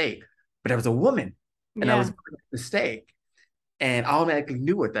at the stake, but I was a woman and I was Yeah. burnt at the stake. And I automatically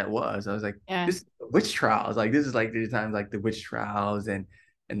knew what that was. I was like, Yeah. this is witch trials. Like this is like the times like the witch trials and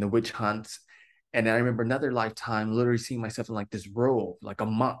the witch hunts. And then I remember another lifetime literally seeing myself in like this robe, like a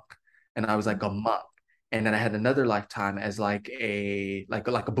monk. And I was like a monk. And then I had another lifetime as like a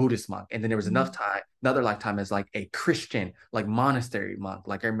Buddhist monk. And then there was Hmm. another lifetime as like a Christian, like monastery monk.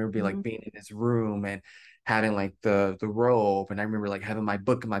 Like I remember Hmm. being in this room and having like the robe. And I remember like having my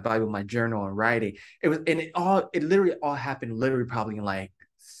book and my Bible, my journal and writing. It literally all happened literally probably in like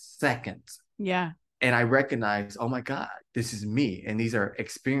seconds. Yeah. And I recognized, oh my God, this is me. And these are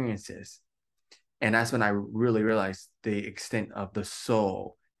experiences. And that's when I really realized the extent of the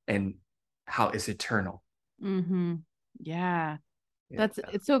soul and how it's eternal. Hmm. Yeah. Yeah.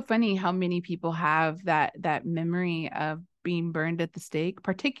 It's so funny how many people have that memory of being burned at the stake,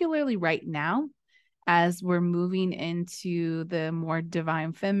 particularly right now, as we're moving into the more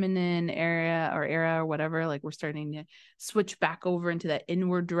divine feminine era or whatever. Like, we're starting to switch back over into that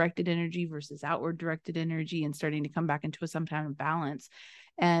inward directed energy versus outward directed energy, and starting to come back into some kind of balance.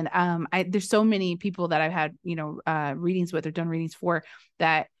 And there's so many people that I've had, readings with or done readings for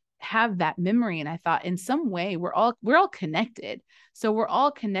that have that memory. And I thought, in some way, we're all connected. So we're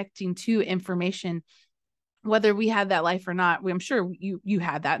all connecting to information, whether we had that life or not. I'm sure you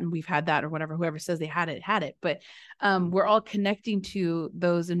had that, and we've had that, or whatever, whoever says they had it. But we're all connecting to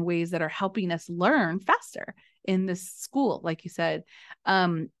those in ways that are helping us learn faster in this school, like you said.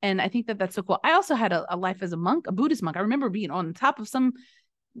 And I think that that's so cool. I also had a life as a monk, a Buddhist monk. I remember being on the top of some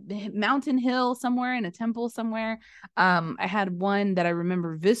mountain hill somewhere in a temple somewhere. I had one that I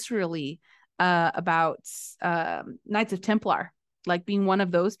remember viscerally about Knights of Templar, like being one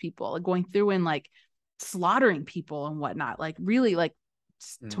of those people, like going through and like slaughtering people and whatnot, like really like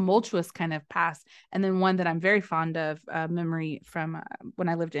tumultuous kind of past. And then one that I'm very fond of, memory from when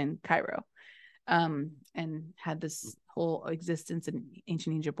I lived in Cairo, and had this whole existence in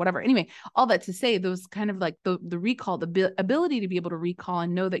ancient Egypt, whatever. Anyway, all that to say, those kind of like the recall, the ability to be able to recall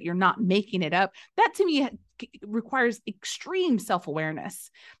and know that you're not making it up, that to me requires extreme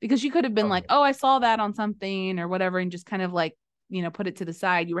self-awareness, because you could have been like, oh, I saw that on something or whatever, and just kind of like, put it to the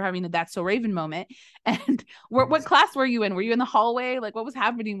side. You were having a That's So Raven moment. And what class were you in? Were you in the hallway? Like, what was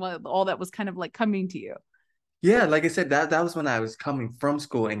happening while all that was kind of like coming to you? Yeah, like I said, that was when I was coming from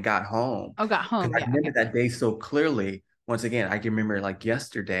school and got home. Oh, got home. Because I remember that day so clearly. Once again, I can remember like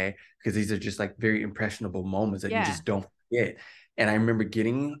yesterday, because these are just like very impressionable moments that you just don't forget. And I remember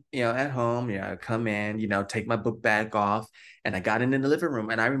getting, at home, come in, take my book bag off, and I got in the living room,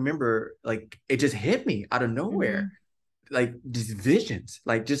 and I remember like it just hit me out of nowhere, like these visions,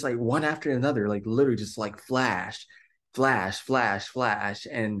 like just like one after another, like literally just like flash, flash, flash, flash,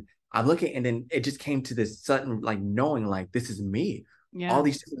 and I'm looking, and then it just came to this sudden like knowing, like this is me. Yeah. All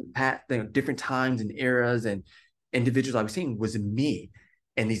these different times and eras and individuals I was seeing was me,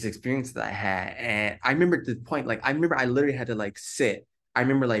 and these experiences that I had. And I remember the point, like I remember I literally had to like sit. I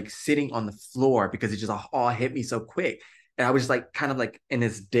remember like sitting on the floor because it just all hit me so quick, and I was just like kind of like in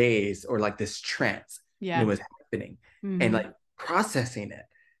this daze or like this trance. Yeah, it was happening, and like processing it.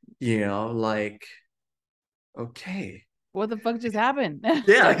 Like, okay, what the fuck just happened?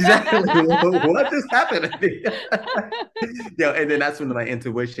 Yeah, exactly. What just happened? And then that's when my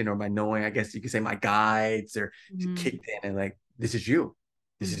intuition or my knowing, I guess you could say, my guides or kicked in, and like, this is you.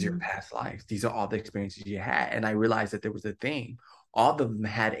 This is your past life. These are all the experiences you had. And I realized that there was a theme. All of them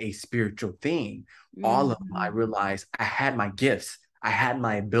had a spiritual theme. All of them, I realized I had my gifts. I had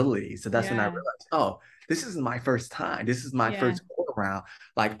my abilities. So that's when I realized, oh, this isn't my first time. This is my first go around.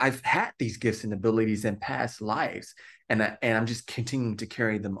 Like, I've had these gifts and abilities in past lives. And I'm just continuing to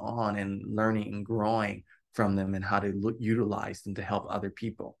carry them on and learning and growing from them, and how to utilize them to help other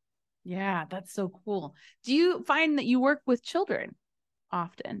people. Yeah, that's so cool. Do you find that you work with children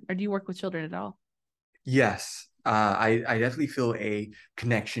often, or do you work with children at all? Yes. I definitely feel a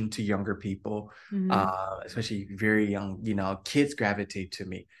connection to younger people, especially very young. Kids gravitate to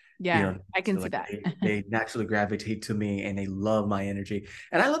me. Yeah, I can see like that. They naturally gravitate to me, and they love my energy.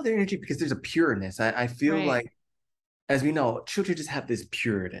 And I love their energy because there's a pureness. I feel like, as we know, children just have this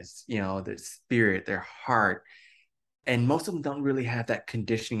pureness, their spirit, their heart. And most of them don't really have that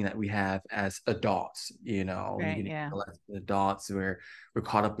conditioning that we have as adults, adults where we're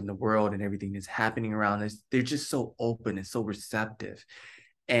caught up in the world and everything that's happening around us. They're just so open and so receptive.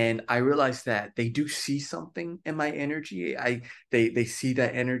 And I realized that they do see something in my energy. They see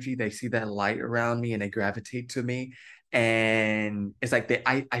that energy, they see that light around me, and they gravitate to me. And it's like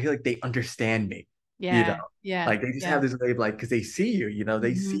I feel like they understand me. Yeah. Like they just have this way of like, because they see you,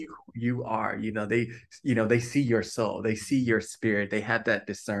 they see who you are, they see your soul, they see your spirit, they have that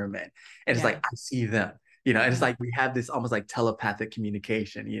discernment. And it's like, I see them, and it's like we have this almost like telepathic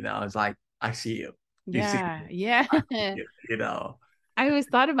communication, it's like, I see you. You see me, I always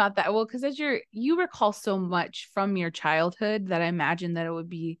thought about that. Well, because you recall so much from your childhood that I imagine that it would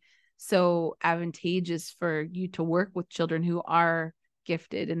be so advantageous for you to work with children who are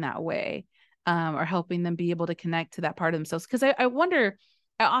gifted in that way. Or helping them be able to connect to that part of themselves. Because I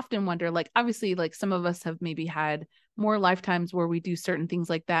often wonder, like, obviously, like some of us have maybe had more lifetimes where we do certain things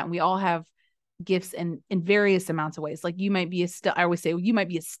like that. And we all have gifts in various amounts of ways. Like you might be I always say, well, you might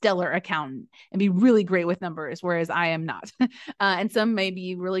be a stellar accountant and be really great with numbers, whereas I am not. And some may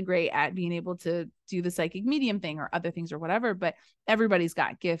be really great at being able to do the psychic medium thing or other things or whatever, but everybody's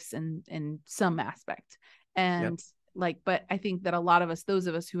got gifts in some aspect. And but I think that a lot of us, those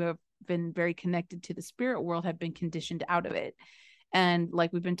of us who have been very connected to the spirit world have been conditioned out of it. And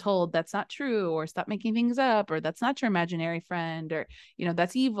like we've been told that's not true, or stop making things up, or that's not your imaginary friend, or,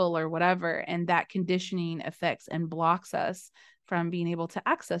 that's evil or whatever. And that conditioning affects and blocks us from being able to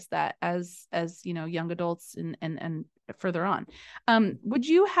access that as young adults and further on. Would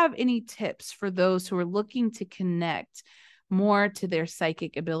you have any tips for those who are looking to connect more to their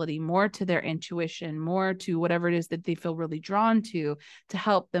psychic ability, more to their intuition, more to whatever it is that they feel really drawn to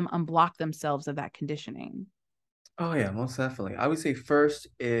help them unblock themselves of that conditioning? Oh yeah, most definitely. I would say first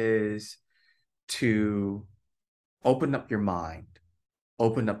is to open up your mind.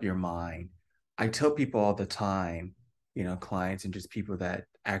 Open up your mind. I tell people all the time, clients and just people that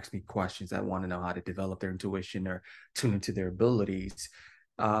ask me questions that want to know how to develop their intuition or tune into their abilities.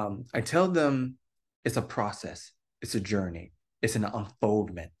 I tell them it's a process, it's a journey, it's an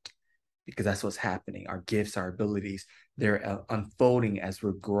unfoldment, because that's what's happening. Our gifts, our abilities, they're unfolding as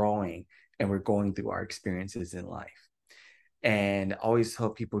we're growing and we're going through our experiences in life. And I always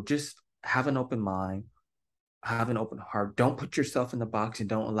tell people, just have an open mind, have an open heart. Don't put yourself in the box and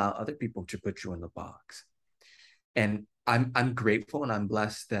don't allow other people to put you in the box. And I'm grateful and I'm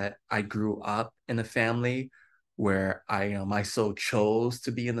blessed that I grew up in a family where my soul chose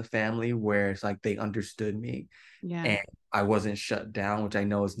to be in the family where it's like they understood me. Yeah. And I wasn't shut down, which I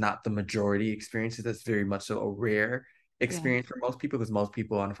know is not the majority experiences. That's very much so a rare experience for most people, because most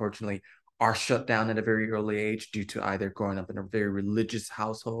people, unfortunately, are shut down at a very early age due to either growing up in a very religious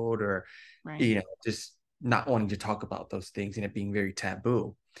household or, just not wanting to talk about those things and it being very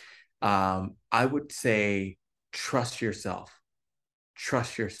taboo. I would say trust yourself.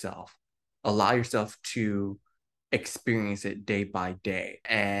 Trust yourself. Allow yourself to experience it day by day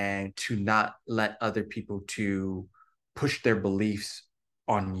and to not let other people to push their beliefs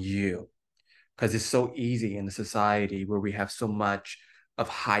on you, because it's so easy in the society where we have so much of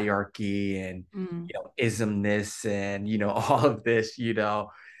hierarchy and ismness and all of this,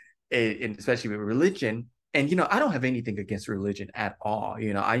 and especially with religion. And I don't have anything against religion at all.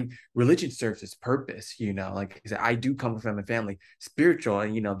 Religion serves its purpose. Like I said, I do come from a family spiritual,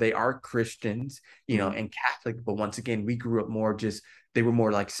 and they are Christians, and Catholic. But once again, we grew up more just they were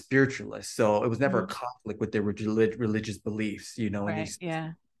more like spiritualists, so it was never a conflict with their religious beliefs. And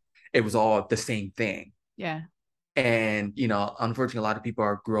it was all the same thing. Yeah. And unfortunately, a lot of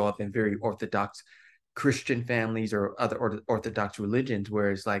people grow up in very orthodox Christian families or other orthodox religions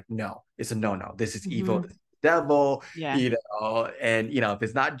where it's like, no, it's a no. This is evil, this is the devil, and if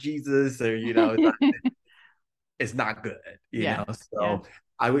it's not Jesus or it's not good, So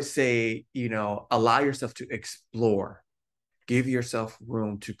I would say, allow yourself to explore, give yourself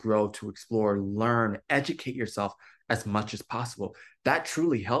room to grow, to explore, learn, educate yourself as much as possible. That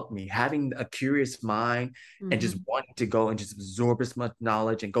truly helped me, having a curious mind and just wanting to go and just absorb as much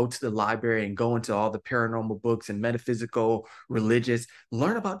knowledge and go to the library and go into all the paranormal books and metaphysical, religious,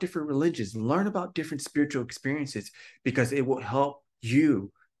 learn about different religions, learn about different spiritual experiences, because it will help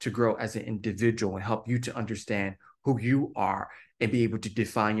you to grow as an individual and help you to understand who you are and be able to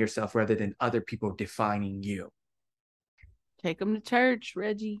define yourself rather than other people defining you. Take them to church,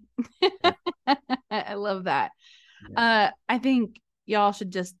 Reggie. I love that. I think y'all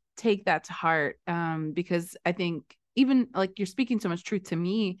should just take that to heart, because I think even like you're speaking so much truth to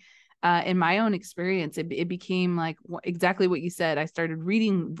me. In my own experience, it became like exactly what you said. I started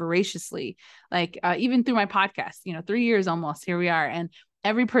reading voraciously, like even through my podcast, 3 years almost, here we are. And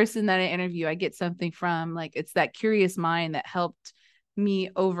every person that I interview, I get something from. Like, it's that curious mind that helped me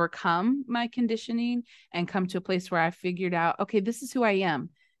overcome my conditioning and come to a place where I figured out, okay, this is who I am.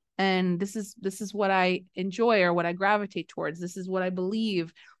 And this is what I enjoy or what I gravitate towards. This is what I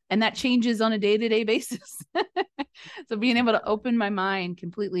believe. And that changes on a day-to-day basis. So being able to open my mind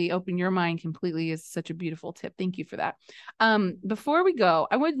completely, open your mind completely is such a beautiful tip. Thank you for that. Before we go,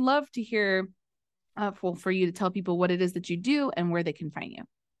 I would love to hear for you to tell people what it is that you do and where they can find you.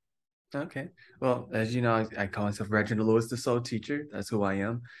 Okay. Well, as you know, I call myself Reginald Lewis, the Soul Teacher. That's who I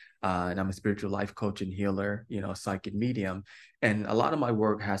am. And I'm a spiritual life coach and healer, psychic medium. And a lot of my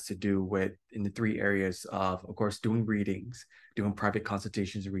work has to do with in the 3 areas of course, doing readings, doing private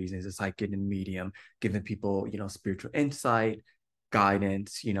consultations and readings, a psychic and medium, giving people, spiritual insight,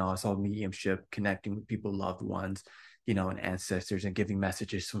 guidance, it's all mediumship, connecting with people, loved ones, and ancestors, and giving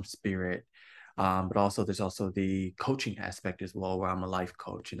messages from spirit. But also there's also the coaching aspect as well, where I'm a life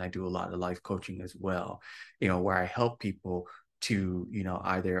coach and I do a lot of life coaching as well, where I help people to,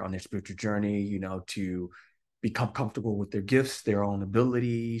 either on their spiritual journey, to become comfortable with their gifts, their own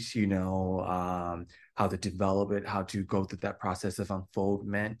abilities, how to develop it, how to go through that process of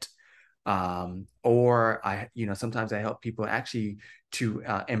unfoldment. Or sometimes I help people actually to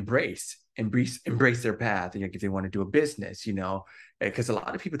embrace their path. Like if they want to do a business, because a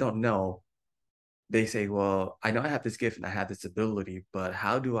lot of people don't know. They say, well, I know I have this gift and I have this ability, but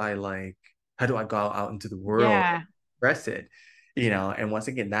how do I go out into the world and Yeah. express it? And once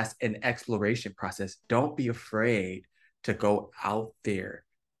again, that's an exploration process. Don't be afraid to go out there,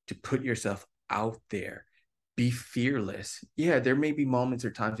 to put yourself out there. Be fearless. Yeah, there may be moments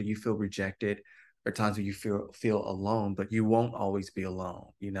or times where you feel rejected or times where you feel alone, but you won't always be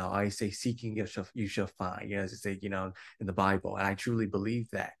alone. I say seeking you shall find, as I say, in the Bible. And I truly believe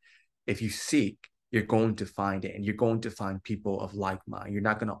that if you seek, you're going to find it, and you're going to find people of like mind. You're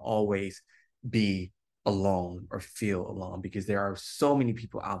not going to always be alone or feel alone, because there are so many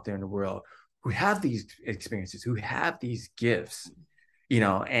people out there in the world who have these experiences, who have these gifts,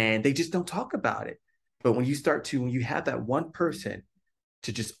 and they just don't talk about it. But when you have that one person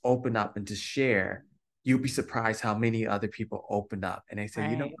to just open up and to share, you'll be surprised how many other people open up and they say,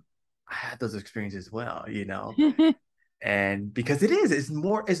 Right. I had those experiences as well, and because it's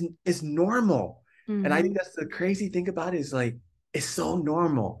normal. And I think that's the crazy thing about it, is like, it's so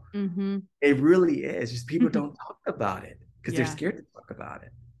normal. Mm-hmm. It really is. Just people don't talk about it because they're Yeah. scared to talk about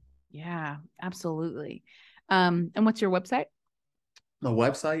it. Yeah, absolutely. And what's your website? My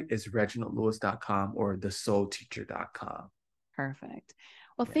website is reginaldlewis.com or thesoulteacher.com. Perfect.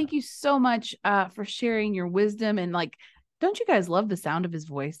 Well, Yeah. thank you so much for sharing your wisdom. And like, don't you guys love the sound of his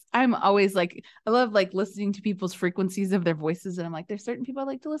voice? I'm always like, I love like listening to people's frequencies of their voices. And I'm like, there's certain people I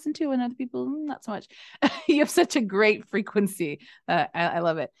like to listen to and other people, not so much. You have such a great frequency. I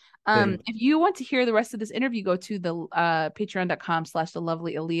love it. If you want to hear the rest of this interview, go to the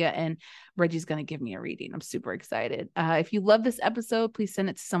patreon.com/thelovelyAleah, and Reggie's going to give me a reading. I'm super excited. If you love this episode, please send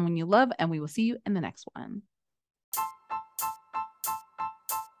it to someone you love, and we will see you in the next one.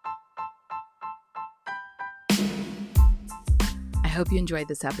 I hope you enjoyed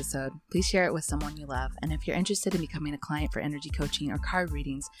this episode. Please share it with someone you love. And if you're interested in becoming a client for energy coaching or card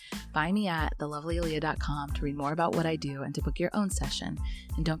readings, find me at thelovelyaleah.com to read more about what I do and to book your own session.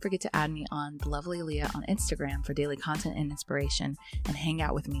 And don't forget to add me on The Lovely Aleah on Instagram for daily content and inspiration, and hang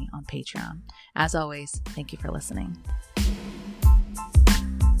out with me on Patreon. As always, thank you for listening.